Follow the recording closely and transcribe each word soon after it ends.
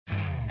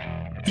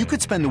You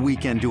could spend the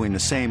weekend doing the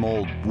same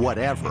old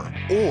whatever,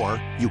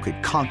 or you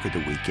could conquer the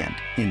weekend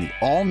in the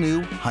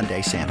all-new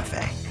Hyundai Santa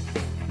Fe.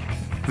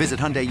 Visit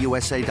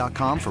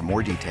HyundaiUSA.com for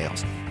more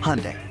details.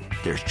 Hyundai,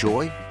 there's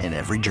joy in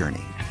every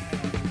journey.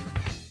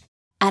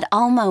 At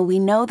Alma, we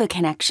know the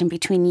connection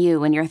between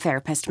you and your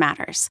therapist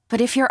matters.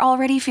 But if you're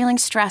already feeling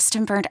stressed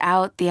and burnt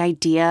out, the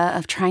idea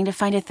of trying to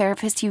find a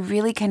therapist you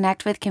really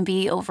connect with can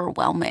be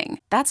overwhelming.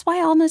 That's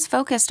why Alma's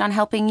focused on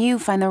helping you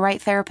find the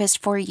right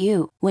therapist for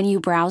you. When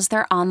you browse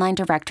their online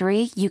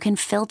directory, you can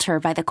filter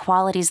by the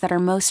qualities that are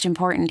most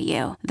important to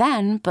you.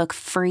 Then book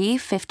free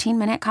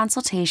 15-minute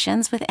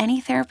consultations with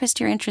any therapist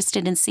you're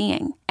interested in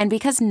seeing. And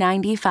because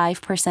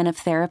 95% of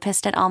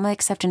therapists at Alma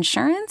accept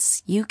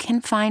insurance, you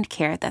can find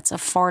care that's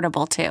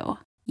affordable too.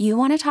 You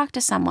want to talk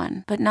to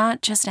someone, but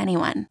not just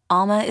anyone.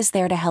 Alma is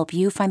there to help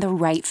you find the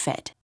right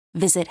fit.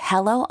 Visit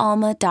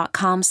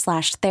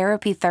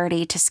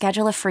helloalma.com/therapy30 to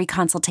schedule a free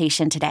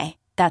consultation today.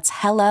 That's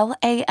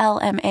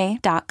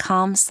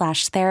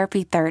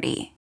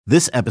helloalma.com/therapy30.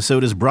 This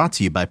episode is brought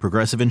to you by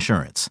Progressive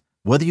Insurance.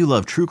 Whether you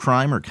love true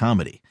crime or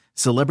comedy,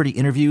 celebrity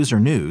interviews or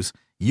news,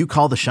 you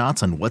call the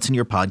shots on what's in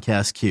your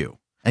podcast queue.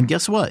 And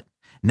guess what?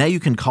 Now you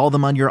can call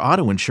them on your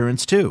auto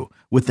insurance too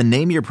with the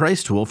Name Your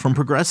Price tool from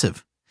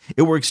Progressive.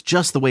 It works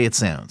just the way it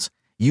sounds.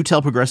 You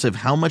tell Progressive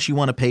how much you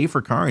want to pay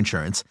for car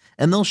insurance,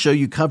 and they'll show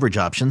you coverage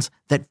options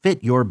that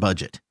fit your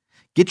budget.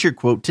 Get your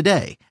quote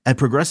today at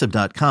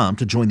Progressive.com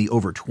to join the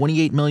over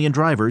 28 million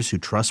drivers who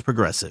trust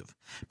Progressive.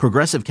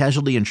 Progressive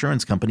Casualty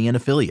Insurance Company and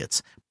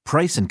Affiliates.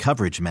 Price and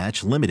coverage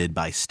match limited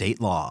by state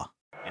law.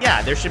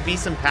 Yeah, there should be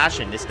some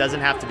passion. This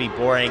doesn't have to be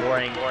boring. You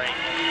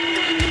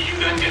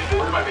guys get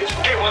bored by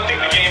baseball. Hey, one thing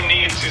the game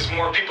needs is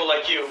more people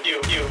like you.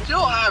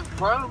 Still have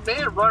grown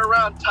men run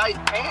around tight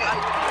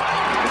pants.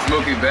 It's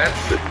Mookie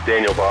Betts. It's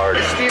Daniel Bard.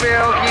 It's Steve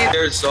Aoki.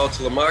 There's Sal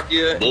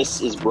Talamacchia.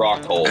 This is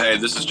Brock Holt. Hey,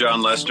 this is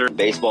John Lester.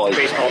 Baseball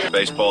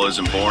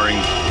isn't boring.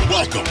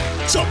 Welcome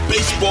to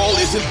Baseball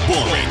Isn't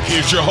Boring.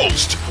 Here's your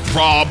host,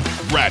 Rob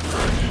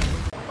Bradford.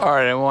 All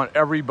right, I want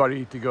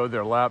everybody to go to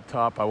their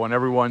laptop. I want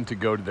everyone to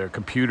go to their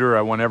computer.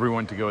 I want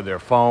everyone to go to their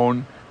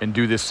phone and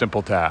do this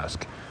simple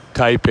task.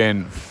 Type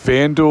in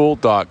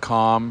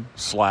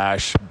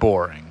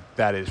FanDuel.com/boring.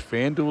 That is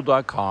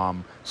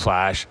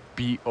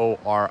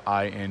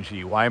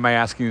FanDuel.com/BORING. Why am I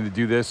asking you to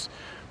do this?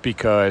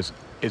 Because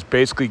it's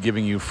basically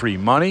giving you free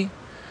money.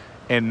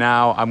 And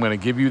now I'm going to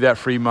give you that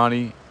free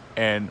money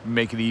and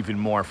make it even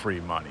more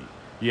free money.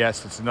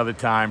 Yes, it's another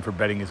time for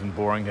Betting Isn't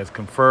Boring has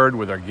conferred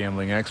with our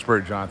gambling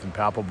expert, Jonathan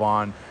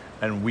Papelbon.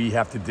 And we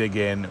have to dig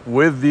in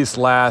with this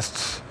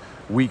last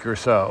week or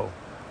so,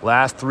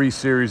 last 3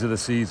 series of the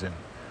season,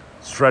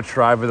 stretch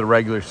drive of the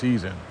regular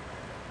season.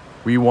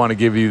 We want to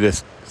give you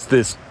this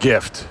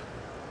gift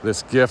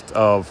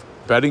of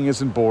Betting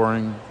Isn't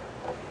Boring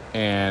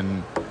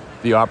and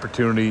the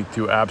opportunity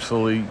to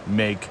absolutely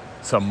make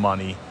some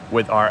money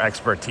with our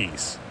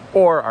expertise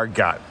or our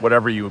gut,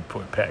 whatever you would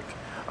pick.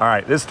 All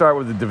right, let's start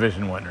with the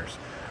division winners.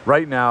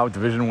 Right now,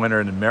 division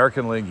winner in the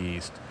American League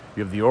East,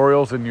 you have the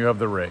Orioles and you have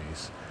the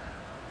Rays.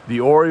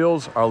 The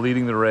Orioles are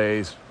leading the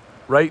Rays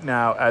right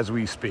now as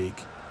we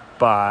speak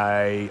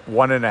by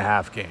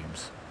 1.5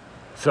 games.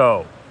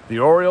 So the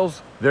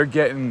Orioles, they're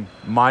getting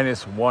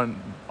minus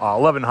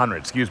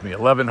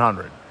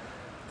 1,100.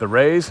 The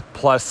Rays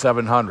plus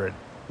 700.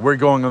 We're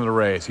going on the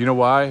Rays. You know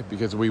why?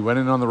 Because we went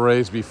in on the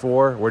Rays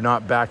before. We're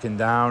not backing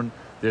down.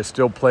 They're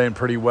still playing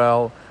pretty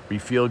well. We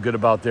feel good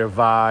about their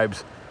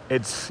vibes.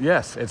 It's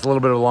a little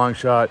bit of a long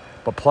shot,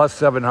 but plus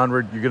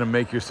 700, you're going to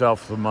make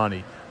yourself some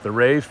money. The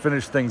Rays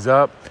finish things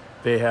up.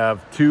 They have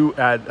two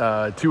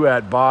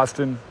at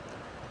Boston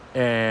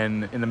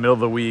and in the middle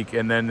of the week,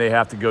 and then they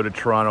have to go to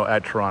Toronto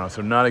at Toronto.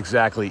 So not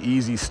exactly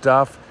easy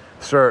stuff,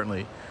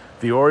 certainly.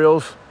 The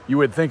Orioles, you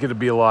would think it'd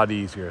be a lot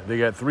easier. They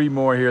got 3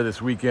 more here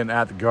this weekend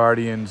at the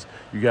Guardians.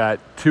 You got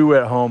 2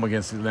 at home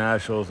against the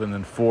Nationals and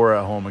then 4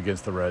 at home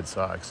against the Red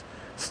Sox.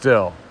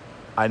 Still,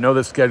 I know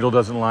the schedule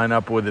doesn't line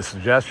up with this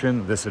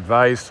suggestion, this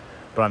advice,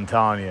 but I'm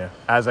telling you,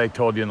 as I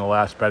told you in the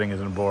last Betting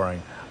Isn't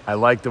Boring, I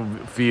like the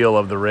feel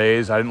of the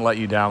Rays. I didn't let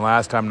you down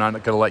last time, not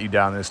going to let you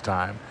down this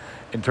time.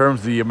 In terms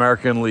of the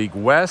American League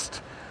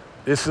West,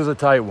 this is a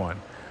tight one.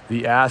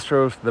 The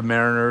Astros, the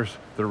Mariners,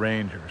 the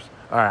Rangers.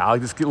 All right, I'll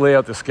just lay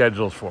out the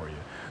schedules for you.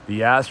 The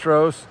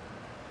Astros,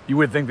 you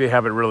would think they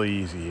have it really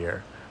easy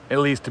here, at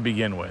least to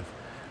begin with.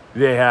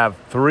 They have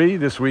 3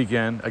 this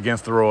weekend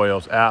against the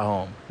Royals at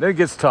home. Then it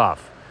gets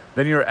tough.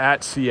 Then you're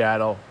at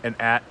Seattle and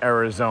at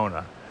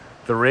Arizona.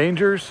 The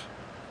Rangers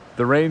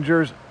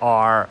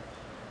are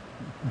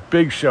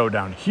big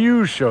showdown,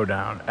 huge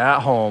showdown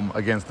at home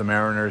against the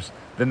Mariners.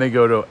 Then they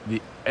go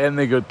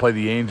play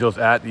the Angels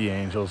at the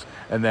Angels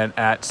and then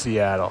at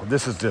Seattle.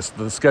 This is just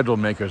the schedule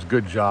makers.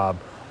 Good job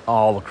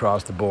all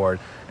across the board.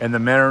 And the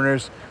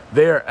Mariners,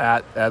 they're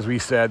at, as we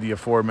said, the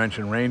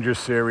aforementioned Rangers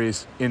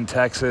series in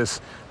Texas.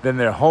 Then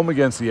they're home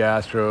against the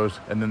Astros,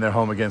 and then they're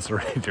home against the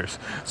Rangers.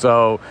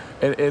 So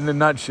in a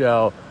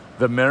nutshell,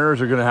 the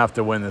Mariners are going to have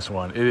to win this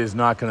one. It is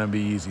not going to be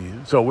easy.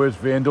 So where's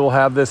FanDuel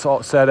have this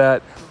all set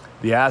at?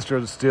 The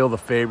Astros are still the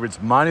favorites,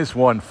 minus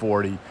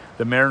 140.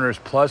 the Mariners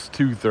plus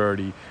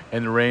 230,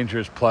 and the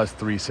Rangers plus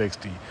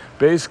 360.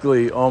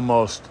 Basically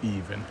almost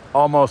even,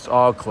 almost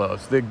all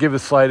close. They give a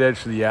slight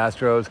edge to the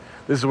Astros.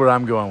 This is what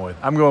I'm going with.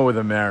 I'm going with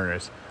the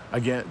Mariners.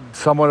 Again,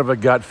 somewhat of a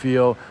gut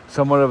feel,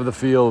 somewhat of the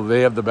feel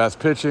they have the best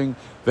pitching.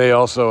 They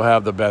also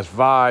have the best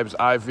vibes,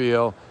 I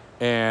feel.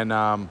 And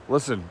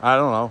listen, I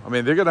don't know. I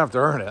mean, they're going to have to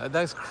earn it.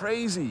 That's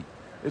crazy.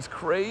 It's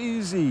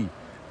crazy.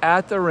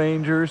 At the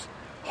Rangers,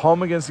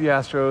 home against the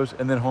Astros,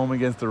 and then home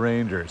against the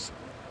Rangers.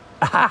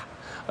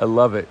 I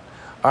love it.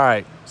 All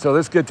right, so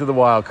let's get to the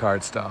wild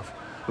card stuff.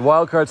 The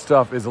wild card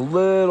stuff is a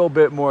little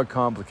bit more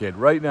complicated.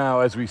 Right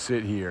now, as we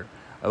sit here,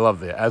 I love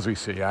that, as we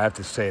sit here. I have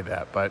to say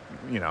that, but,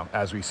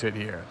 as we sit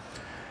here.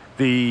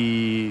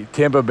 The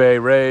Tampa Bay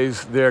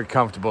Rays, they're a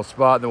comfortable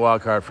spot in the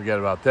wild card. Forget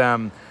about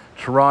them.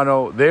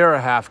 Toronto, they're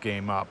a half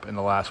game up in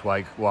the last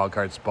wild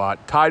card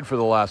spot. Tied for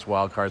the last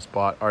wild card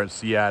spot are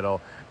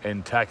Seattle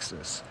and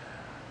Texas.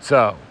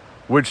 So,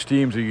 which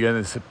teams are you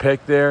going to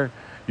pick there?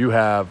 You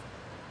have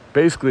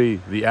basically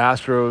the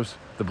Astros,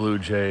 the Blue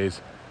Jays,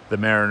 the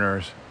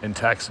Mariners, and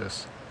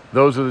Texas.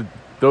 Those are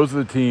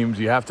the teams.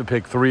 You have to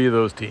pick 3 of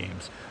those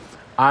teams.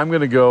 I'm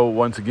going to go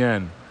once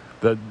again.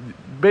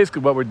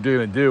 Basically what we're going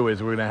to do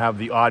is we're going to have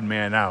the odd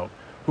man out.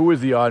 Who is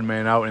the odd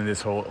man out in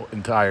this whole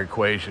entire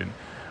equation?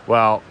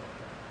 Well,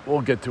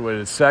 we'll get to it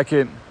in a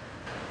second.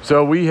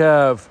 So we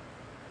have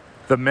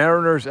the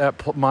Mariners at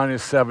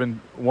 -7,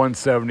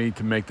 170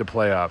 to make the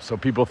playoffs. So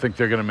people think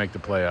they're going to make the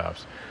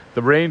playoffs.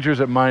 The Rangers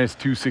at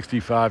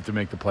 -265 to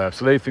make the playoffs.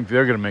 So they think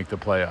they're going to make the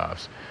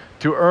playoffs.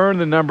 To earn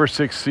the number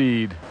 6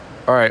 seed,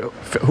 all right,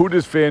 who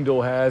does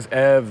FanDuel has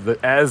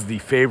as the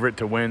favorite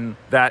to win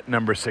that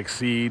number 6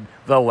 seed,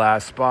 the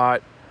last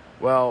spot?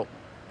 Well,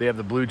 they have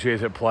the Blue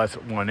Jays at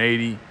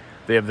 +180.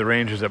 They have the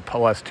Rangers at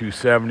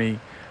 +270.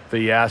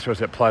 The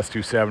Astros at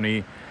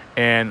 +270.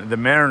 And the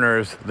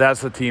Mariners,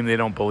 that's the team they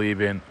don't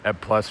believe in,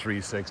 at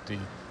 +360.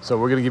 So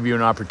we're going to give you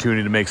an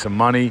opportunity to make some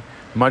money.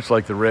 Much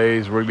like the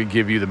Rays, we're going to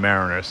give you the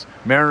Mariners.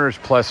 Mariners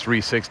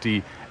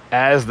 +360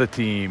 as the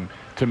team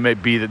to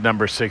be the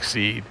number 6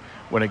 seed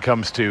when it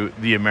comes to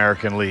the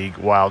American League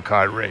wild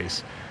card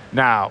race.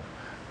 Now,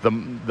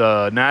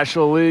 the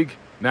National League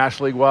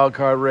wild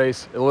card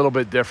race, a little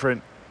bit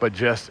different, but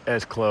just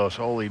as close.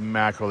 Holy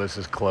mackerel, this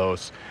is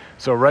close.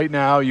 So right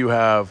now you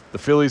have the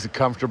Phillies are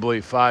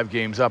comfortably 5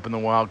 games up in the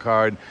wild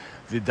card.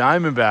 The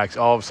Diamondbacks,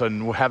 all of a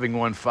sudden, having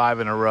won 5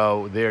 in a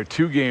row, they're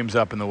 2 games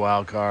up in the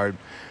wild card.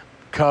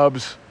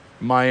 Cubs,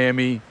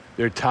 Miami,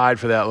 they're tied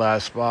for that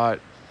last spot.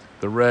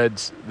 The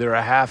Reds, they're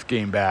a half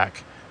game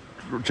back.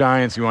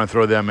 Giants, you want to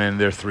throw them in,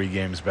 they're 3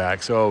 games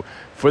back. So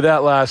for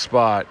that last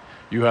spot,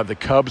 you have the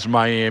Cubs,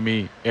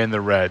 Miami, and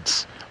the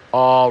Reds,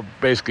 all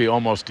basically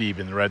almost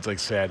even. The Reds, like I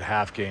said,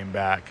 half game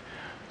back.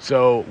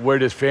 So where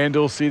does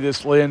FanDuel see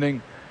this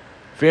landing?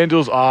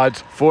 FanDuel's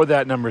odds for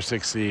that number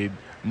 6 seed,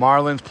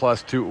 Marlins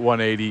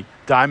 +180,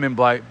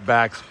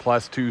 Diamondbacks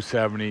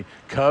 +270,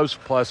 Cubs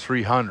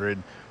 +300,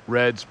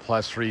 Reds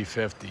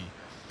 +350.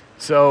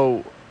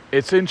 So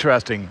it's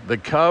interesting. The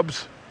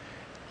Cubs,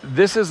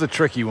 this is the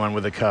tricky one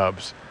with the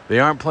Cubs. They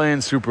aren't playing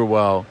super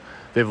well.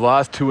 They've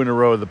lost 2 in a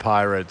row to the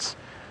Pirates.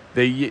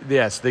 They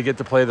get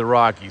to play the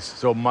Rockies.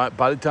 So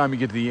by the time you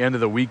get to the end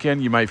of the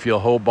weekend, you might feel a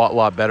whole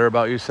lot better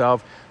about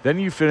yourself. Then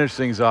you finish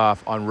things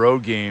off on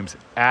road games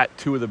at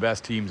 2 of the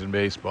best teams in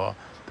baseball,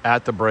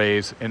 at the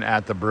Braves and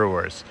at the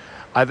Brewers.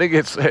 I think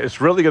it's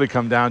really going to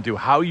come down to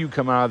how you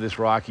come out of this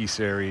Rocky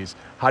series.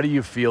 How do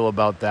you feel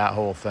about that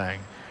whole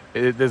thing?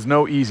 There's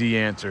no easy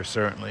answer,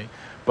 certainly.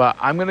 But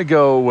I'm going to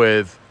go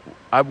with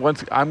the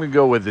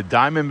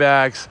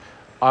Diamondbacks.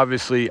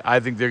 Obviously, I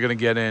think they're going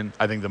to get in.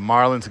 I think the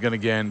Marlins are going to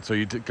get in. So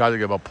you got to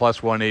go about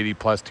 +180,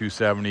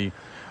 +270.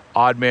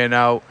 Odd man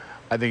out,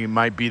 I think it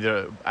might be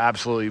the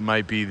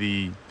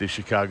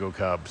Chicago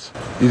Cubs.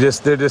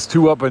 They're just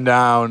too up and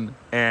down,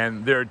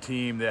 and they're a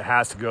team that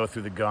has to go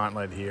through the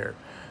gauntlet here.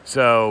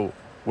 So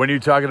when you're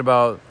talking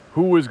about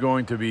who is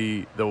going to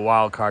be the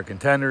wild card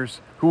contenders,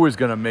 who is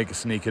going to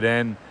sneak it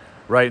in,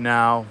 right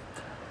now,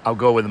 I'll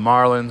go with the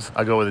Marlins.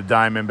 I'll go with the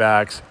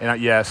Diamondbacks.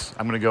 And yes,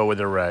 I'm going to go with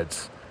the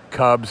Reds.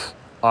 Cubs,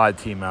 odd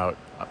team out.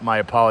 My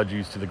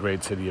apologies to the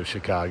great city of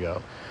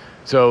Chicago.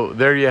 So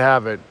there you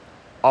have it.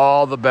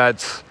 All the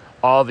bets,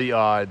 all the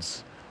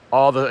odds,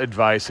 all the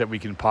advice that we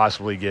can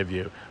possibly give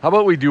you. How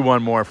about we do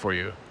one more for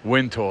you?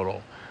 Win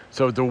total.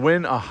 So to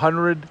win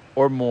 100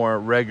 or more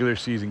regular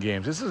season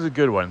games, this is a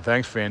good one.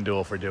 Thanks,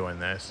 FanDuel, for doing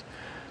this.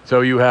 So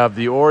you have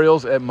the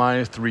Orioles at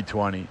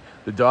 -320,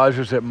 the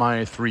Dodgers at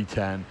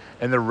 -310,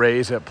 and the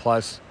Rays at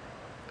plus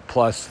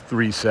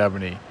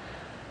 370.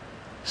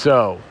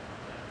 So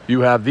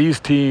you have these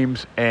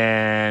teams,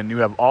 and you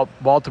have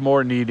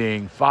Baltimore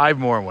needing 5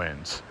 more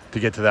wins to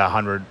get to that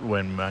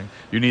 100-win mark.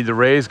 You need the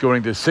Rays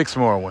going to 6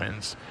 more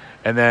wins.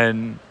 And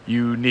then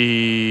you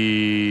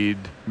need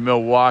you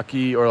have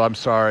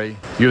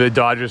the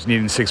Dodgers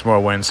needing 6 more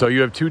wins. So you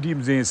have 2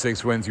 teams needing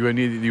 6 wins. You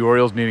need the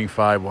Orioles needing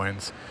 5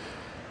 wins.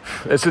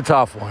 It's a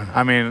tough one.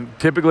 I mean,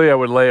 typically I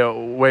would lay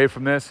away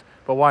from this,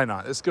 But why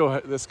not? Let's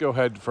go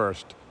head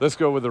first. Let's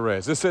go with the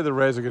Rays. Let's say the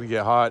Rays are going to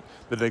get hot,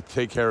 that they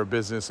take care of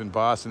business in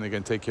Boston. They're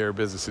going to take care of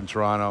business in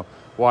Toronto.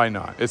 Why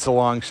not? It's a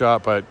long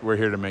shot, but we're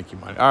here to make you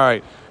money. All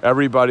right,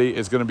 everybody,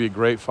 it's going to be a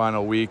great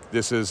final week.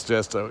 This is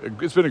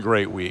it's been a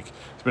great week.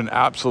 It's been an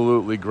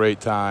absolutely great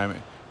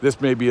time.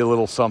 This may be a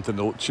little something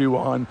to chew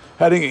on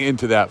heading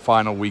into that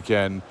final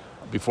weekend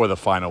before the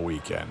final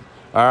weekend.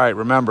 All right,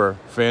 remember,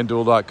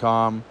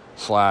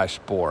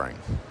 FanDuel.com/boring.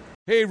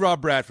 Hey,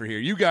 Rob Bradfo here.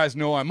 You guys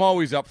know I'm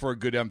always up for a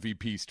good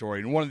MVP story,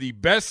 and one of the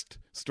best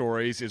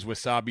stories is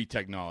Wasabi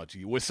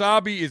Technology.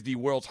 Wasabi is the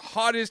world's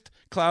hottest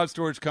cloud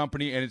storage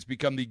company, and it's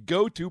become the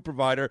go-to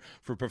provider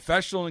for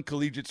professional and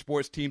collegiate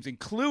sports teams,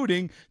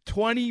 including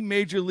 20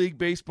 Major League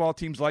Baseball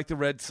teams like the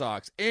Red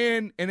Sox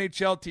and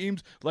NHL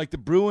teams like the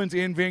Bruins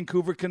and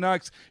Vancouver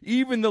Canucks.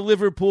 Even the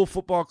Liverpool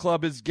Football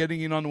Club is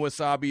getting in on the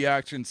Wasabi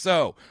action.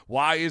 So,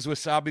 why is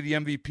Wasabi the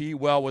MVP?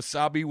 Well,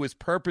 Wasabi was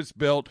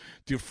purpose-built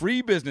to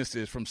free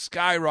businesses from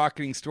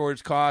skyrocketing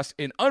storage costs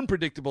and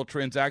unpredictable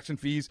transaction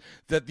fees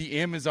that the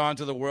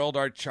Amazons of the world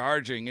are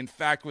charging. In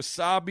fact,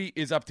 Wasabi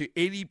is up to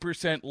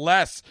 80%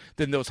 less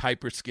than those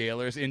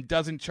hyperscalers and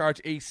doesn't charge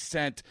a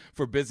cent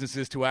for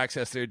businesses to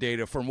access their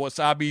data. From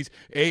Wasabi's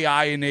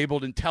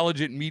AI-enabled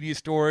intelligent media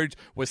storage,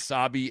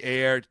 Wasabi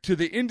Air, to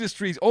the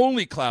industry's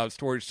only cloud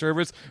storage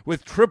service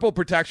with triple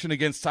protection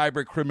against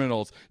cyber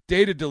criminals,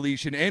 data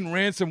deletion, and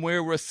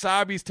ransomware,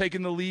 Wasabi's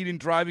taken the lead in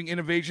driving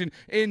innovation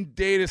in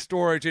data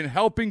storage and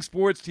helping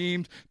sports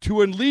teams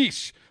to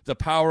unleash the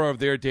power of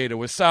their data.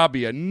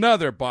 Wasabi,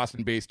 another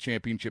Boston-based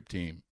championship team.